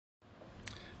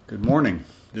Good morning.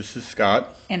 This is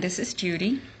Scott. And this is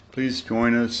Judy. Please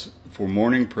join us for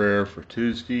morning prayer for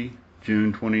Tuesday,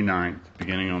 June 29th,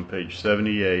 beginning on page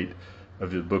 78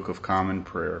 of the Book of Common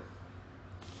Prayer.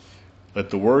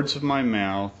 Let the words of my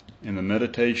mouth and the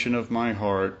meditation of my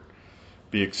heart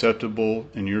be acceptable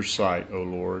in your sight, O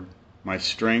Lord, my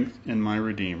strength and my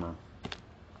Redeemer.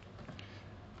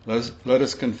 Let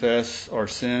us confess our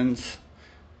sins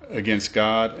against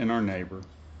God and our neighbor.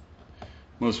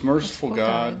 Most merciful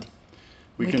God,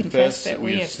 we confess that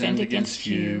we have sinned against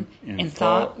you in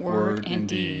thought, word, and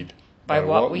deed, by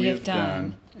what we have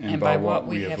done and by what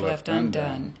we have left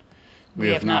undone. We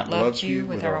have not loved you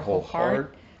with our whole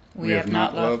heart. We have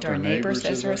not loved our neighbors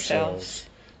as ourselves.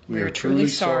 We are truly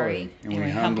sorry, and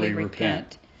we humbly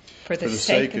repent. For the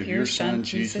sake of your Son,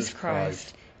 Jesus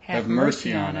Christ, have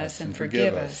mercy on us and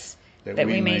forgive us, that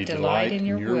we may delight in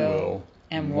your will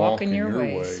and walk in your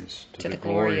ways, to the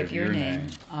glory of your name.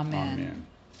 Amen.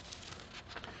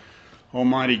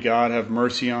 Almighty God, have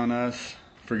mercy on us.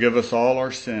 Forgive us all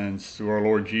our sins through our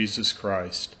Lord Jesus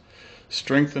Christ.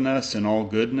 Strengthen us in all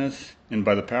goodness, and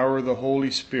by the power of the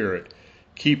Holy Spirit,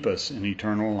 keep us in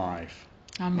eternal life.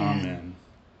 Amen.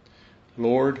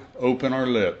 Lord, open our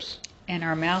lips, and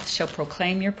our mouth shall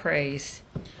proclaim your praise.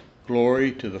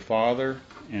 Glory to the Father,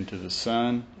 and to the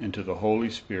Son, and to the Holy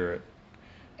Spirit.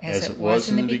 As it was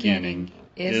in the beginning,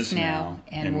 is now,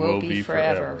 and will be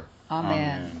forever.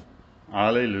 Amen.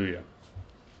 Alleluia.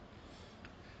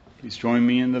 Please join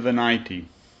me in the Venite.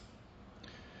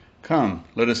 Come,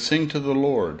 let us sing to the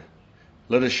Lord.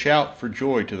 Let us shout for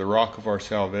joy to the rock of our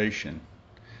salvation.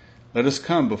 Let us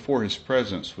come before his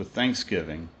presence with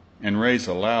thanksgiving, and raise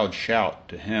a loud shout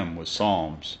to him with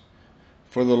psalms.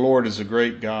 For the Lord is a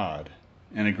great God,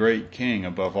 and a great King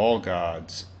above all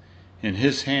gods. In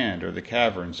his hand are the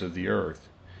caverns of the earth,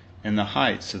 and the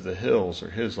heights of the hills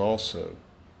are his also.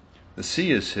 The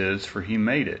sea is his, for he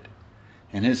made it,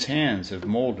 and his hands have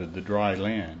molded the dry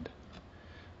land.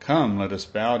 Come, let us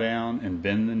bow down and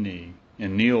bend the knee,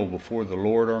 and kneel before the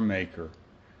Lord our Maker.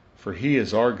 For he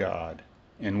is our God,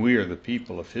 and we are the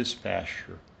people of his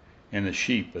pasture, and the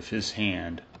sheep of his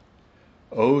hand.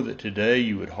 Oh, that today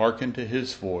you would hearken to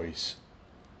his voice.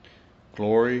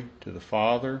 Glory to the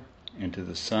Father, and to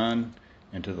the Son,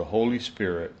 and to the Holy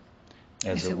Spirit,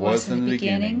 as it was in the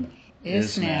beginning,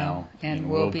 is now, and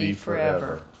will be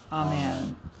forever.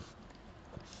 Amen.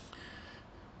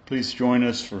 Please join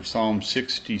us for Psalm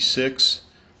 66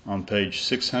 on page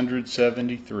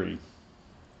 673.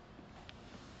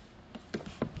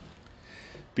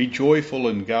 Be joyful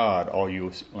in God, all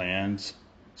you lands.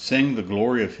 Sing the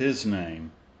glory of his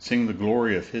name. Sing the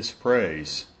glory of his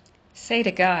praise. Say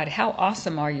to God, how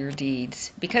awesome are your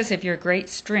deeds! Because of your great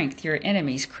strength, your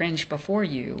enemies cringe before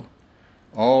you.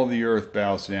 All the earth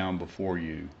bows down before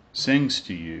you, sings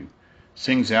to you,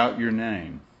 sings out your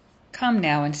name. Come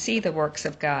now and see the works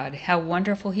of God, how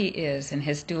wonderful he is in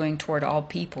his doing toward all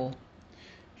people.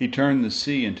 He turned the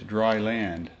sea into dry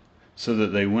land, so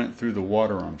that they went through the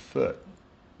water on foot,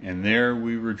 and there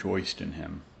we rejoiced in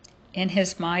him. In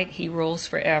his might he rules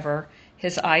forever.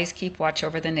 His eyes keep watch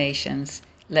over the nations.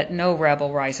 Let no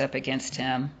rebel rise up against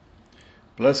him.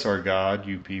 Bless our God,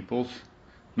 you peoples.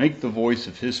 Make the voice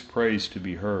of his praise to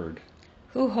be heard.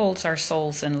 Who holds our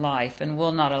souls in life and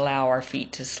will not allow our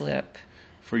feet to slip?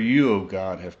 For you, O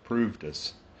God, have proved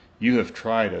us. You have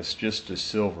tried us just as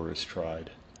silver is tried.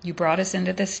 You brought us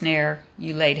into the snare.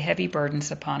 You laid heavy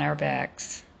burdens upon our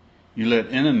backs. You let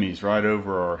enemies ride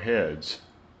over our heads.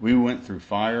 We went through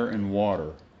fire and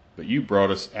water, but you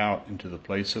brought us out into the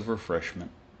place of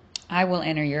refreshment. I will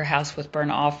enter your house with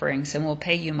burnt offerings and will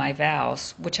pay you my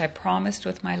vows, which I promised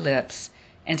with my lips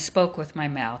and spoke with my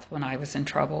mouth when I was in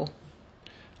trouble.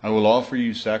 I will offer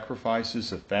you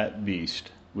sacrifices of fat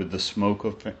beast with the smoke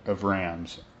of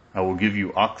rams. I will give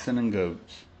you oxen and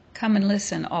goats. Come and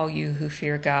listen, all you who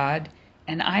fear God,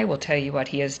 and I will tell you what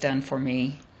he has done for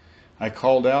me. I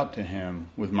called out to him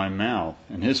with my mouth,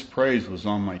 and his praise was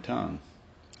on my tongue.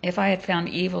 If I had found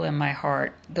evil in my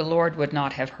heart, the Lord would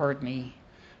not have heard me.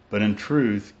 But in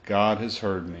truth, God has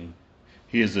heard me.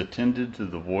 He has attended to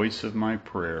the voice of my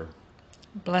prayer.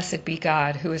 Blessed be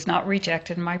God, who has not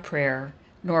rejected my prayer,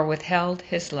 nor withheld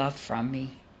his love from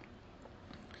me.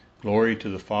 Glory to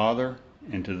the Father,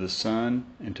 and to the Son,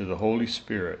 and to the Holy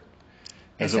Spirit,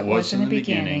 as it was in the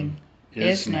beginning,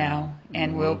 is now,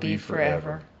 and will be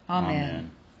forever.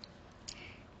 Amen.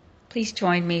 Please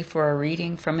join me for a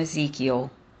reading from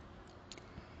Ezekiel.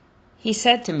 He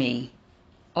said to me,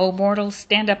 O mortal,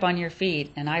 stand up on your feet,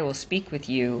 and I will speak with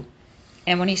you.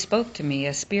 And when he spoke to me,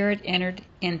 a spirit entered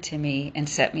into me and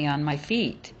set me on my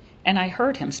feet, and I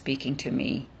heard him speaking to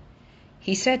me.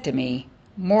 He said to me,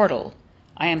 Mortal,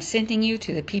 I am sending you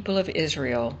to the people of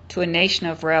Israel, to a nation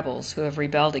of rebels who have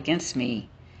rebelled against me.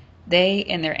 They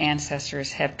and their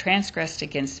ancestors have transgressed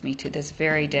against me to this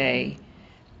very day.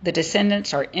 The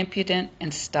descendants are impudent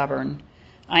and stubborn.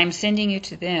 I am sending you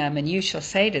to them, and you shall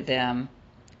say to them,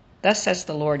 Thus says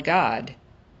the Lord God,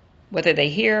 whether they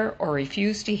hear or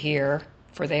refuse to hear,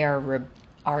 for they are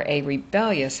a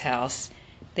rebellious house,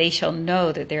 they shall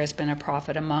know that there has been a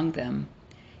prophet among them.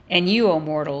 And you, O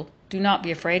mortal, do not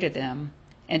be afraid of them,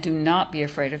 and do not be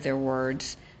afraid of their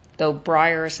words, though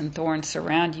briars and thorns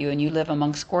surround you and you live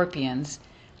among scorpions.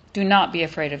 Do not be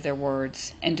afraid of their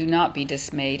words, and do not be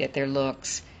dismayed at their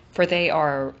looks, for they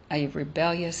are a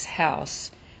rebellious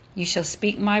house. You shall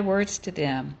speak my words to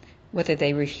them, whether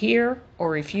they hear or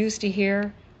refuse to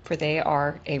hear, for they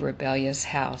are a rebellious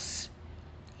house.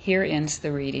 Here ends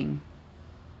the reading.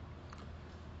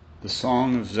 The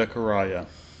Song of Zechariah.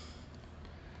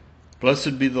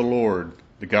 Blessed be the Lord,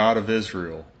 the God of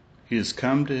Israel. He has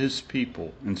come to his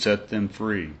people and set them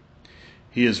free.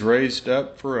 He has raised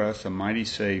up for us a mighty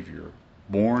Savior,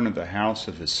 born of the house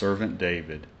of his servant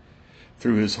David.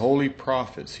 Through his holy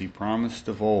prophets he promised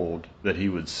of old that he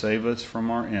would save us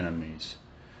from our enemies,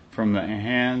 from the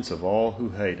hands of all who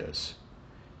hate us.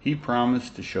 He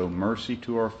promised to show mercy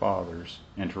to our fathers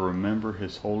and to remember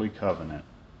his holy covenant.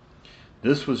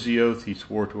 This was the oath he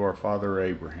swore to our father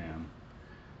Abraham,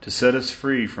 to set us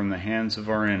free from the hands of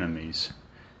our enemies,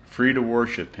 free to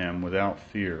worship him without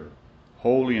fear,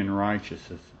 holy and righteous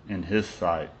in his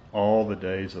sight all the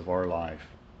days of our life.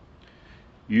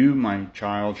 You, my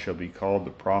child, shall be called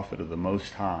the prophet of the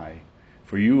Most High,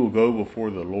 for you will go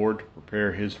before the Lord to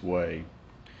prepare his way,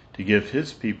 to give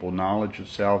his people knowledge of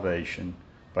salvation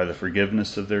by the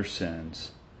forgiveness of their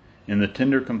sins. In the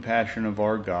tender compassion of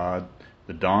our God,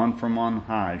 the dawn from on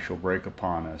high shall break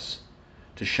upon us,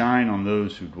 to shine on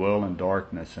those who dwell in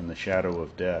darkness and the shadow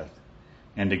of death,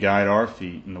 and to guide our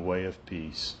feet in the way of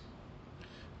peace.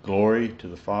 Glory to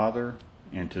the Father,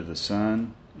 and to the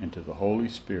Son, and to the Holy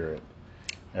Spirit,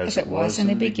 as it was in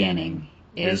the beginning,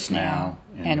 is now,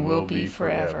 and will be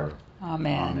forever.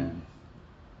 Amen.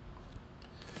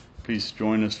 Please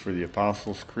join us for the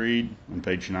Apostles' Creed on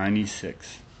page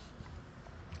 96.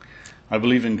 I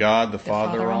believe in God, the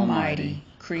Father Almighty,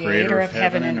 creator of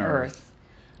heaven and earth.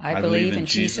 I believe in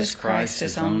Jesus Christ,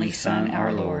 his only Son,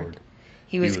 our Lord.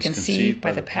 He was conceived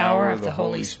by the power of the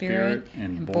Holy Spirit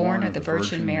and born of the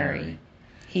Virgin Mary.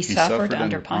 He suffered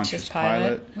under Pontius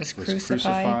Pilate, was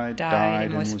crucified, died,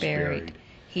 and was buried.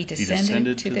 He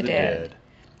descended to the dead.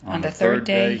 On the third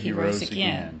day he rose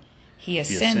again. He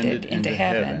ascended into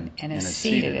heaven and is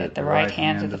seated at the right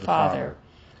hand of the Father.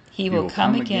 He will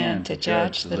come again to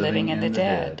judge the living and the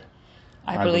dead.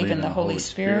 I believe in the Holy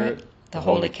Spirit, the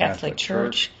Holy Catholic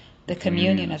Church, the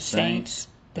communion of saints,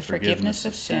 the forgiveness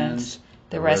of sins,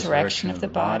 the resurrection of the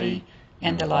body,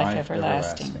 and the life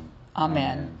everlasting.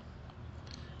 Amen.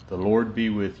 The Lord be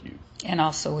with you. And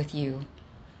also with you.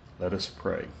 Let us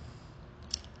pray.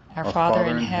 Our Father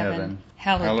in heaven,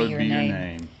 hallowed be your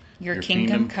name. Your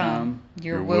kingdom come,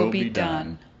 your will be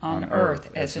done, on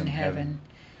earth as in heaven.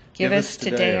 Give us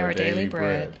today our daily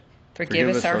bread.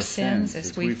 Forgive us our sins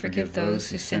as we forgive those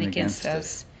who sin against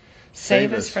us.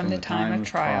 Save us from the time of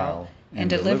trial, and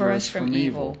deliver us from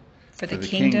evil. For the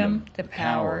kingdom, the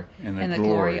power, and the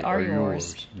glory are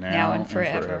yours, now and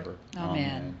forever.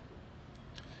 Amen.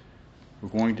 We're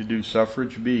going to do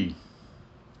suffrage B.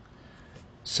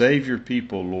 Save your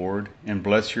people, Lord, and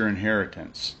bless your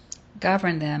inheritance.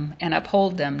 Govern them and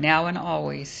uphold them now and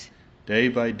always. Day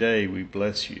by day we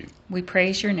bless you. We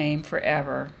praise your name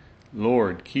forever.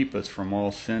 Lord, keep us from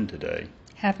all sin today.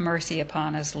 Have mercy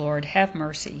upon us, Lord, have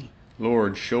mercy.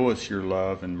 Lord, show us your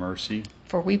love and mercy.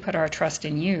 For we put our trust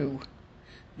in you.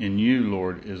 In you,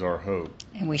 Lord, is our hope.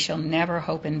 And we shall never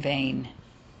hope in vain.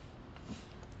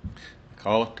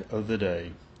 Collect of the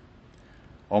Day.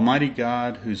 Almighty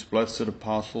God, whose blessed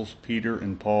apostles Peter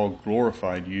and Paul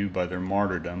glorified you by their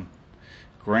martyrdom,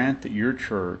 grant that your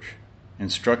church,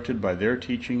 instructed by their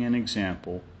teaching and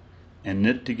example, and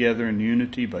knit together in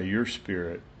unity by your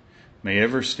Spirit, may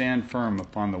ever stand firm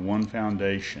upon the one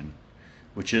foundation,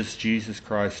 which is Jesus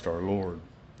Christ our Lord,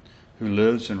 who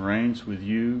lives and reigns with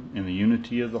you in the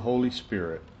unity of the Holy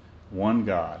Spirit, one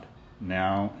God,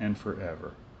 now and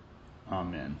forever.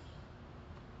 Amen.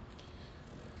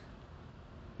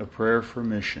 A prayer for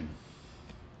mission.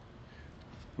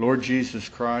 Lord Jesus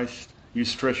Christ, you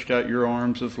stretched out your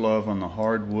arms of love on the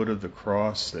hard wood of the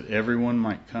cross that everyone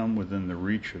might come within the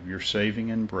reach of your saving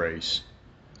embrace.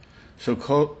 So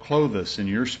clothe us in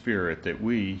your Spirit that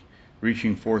we,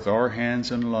 reaching forth our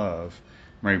hands in love,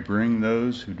 may bring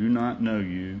those who do not know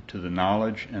you to the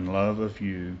knowledge and love of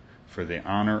you for the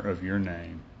honor of your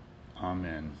name.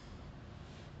 Amen.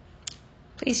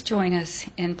 Please join us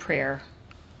in prayer.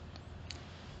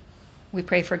 We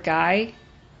pray for Guy,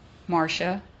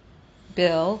 Marcia,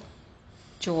 Bill,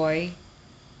 Joy,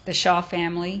 the Shaw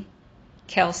family,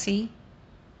 Kelsey,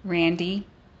 Randy,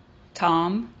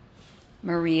 Tom,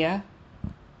 Maria,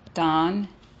 Don,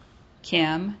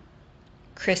 Kim,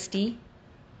 Christy,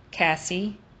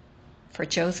 Cassie, for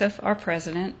Joseph, our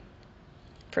president,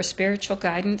 for spiritual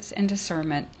guidance and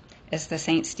discernment as the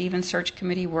St. Stephen Search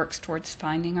Committee works towards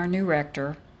finding our new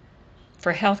rector,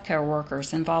 for healthcare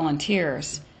workers and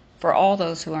volunteers, for all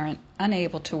those who are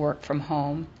unable to work from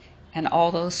home, and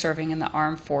all those serving in the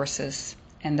armed forces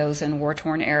and those in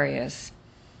war-torn areas,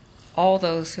 all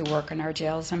those who work in our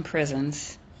jails and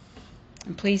prisons.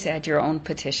 And please add your own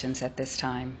petitions at this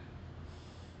time.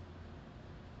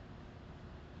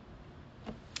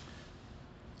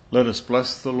 Let us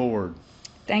bless the Lord.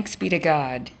 Thanks be to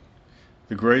God.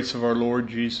 The grace of our Lord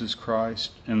Jesus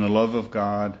Christ, and the love of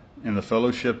God, and the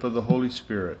fellowship of the Holy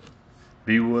Spirit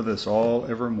be with us all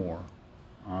evermore.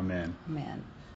 Amen. Amen.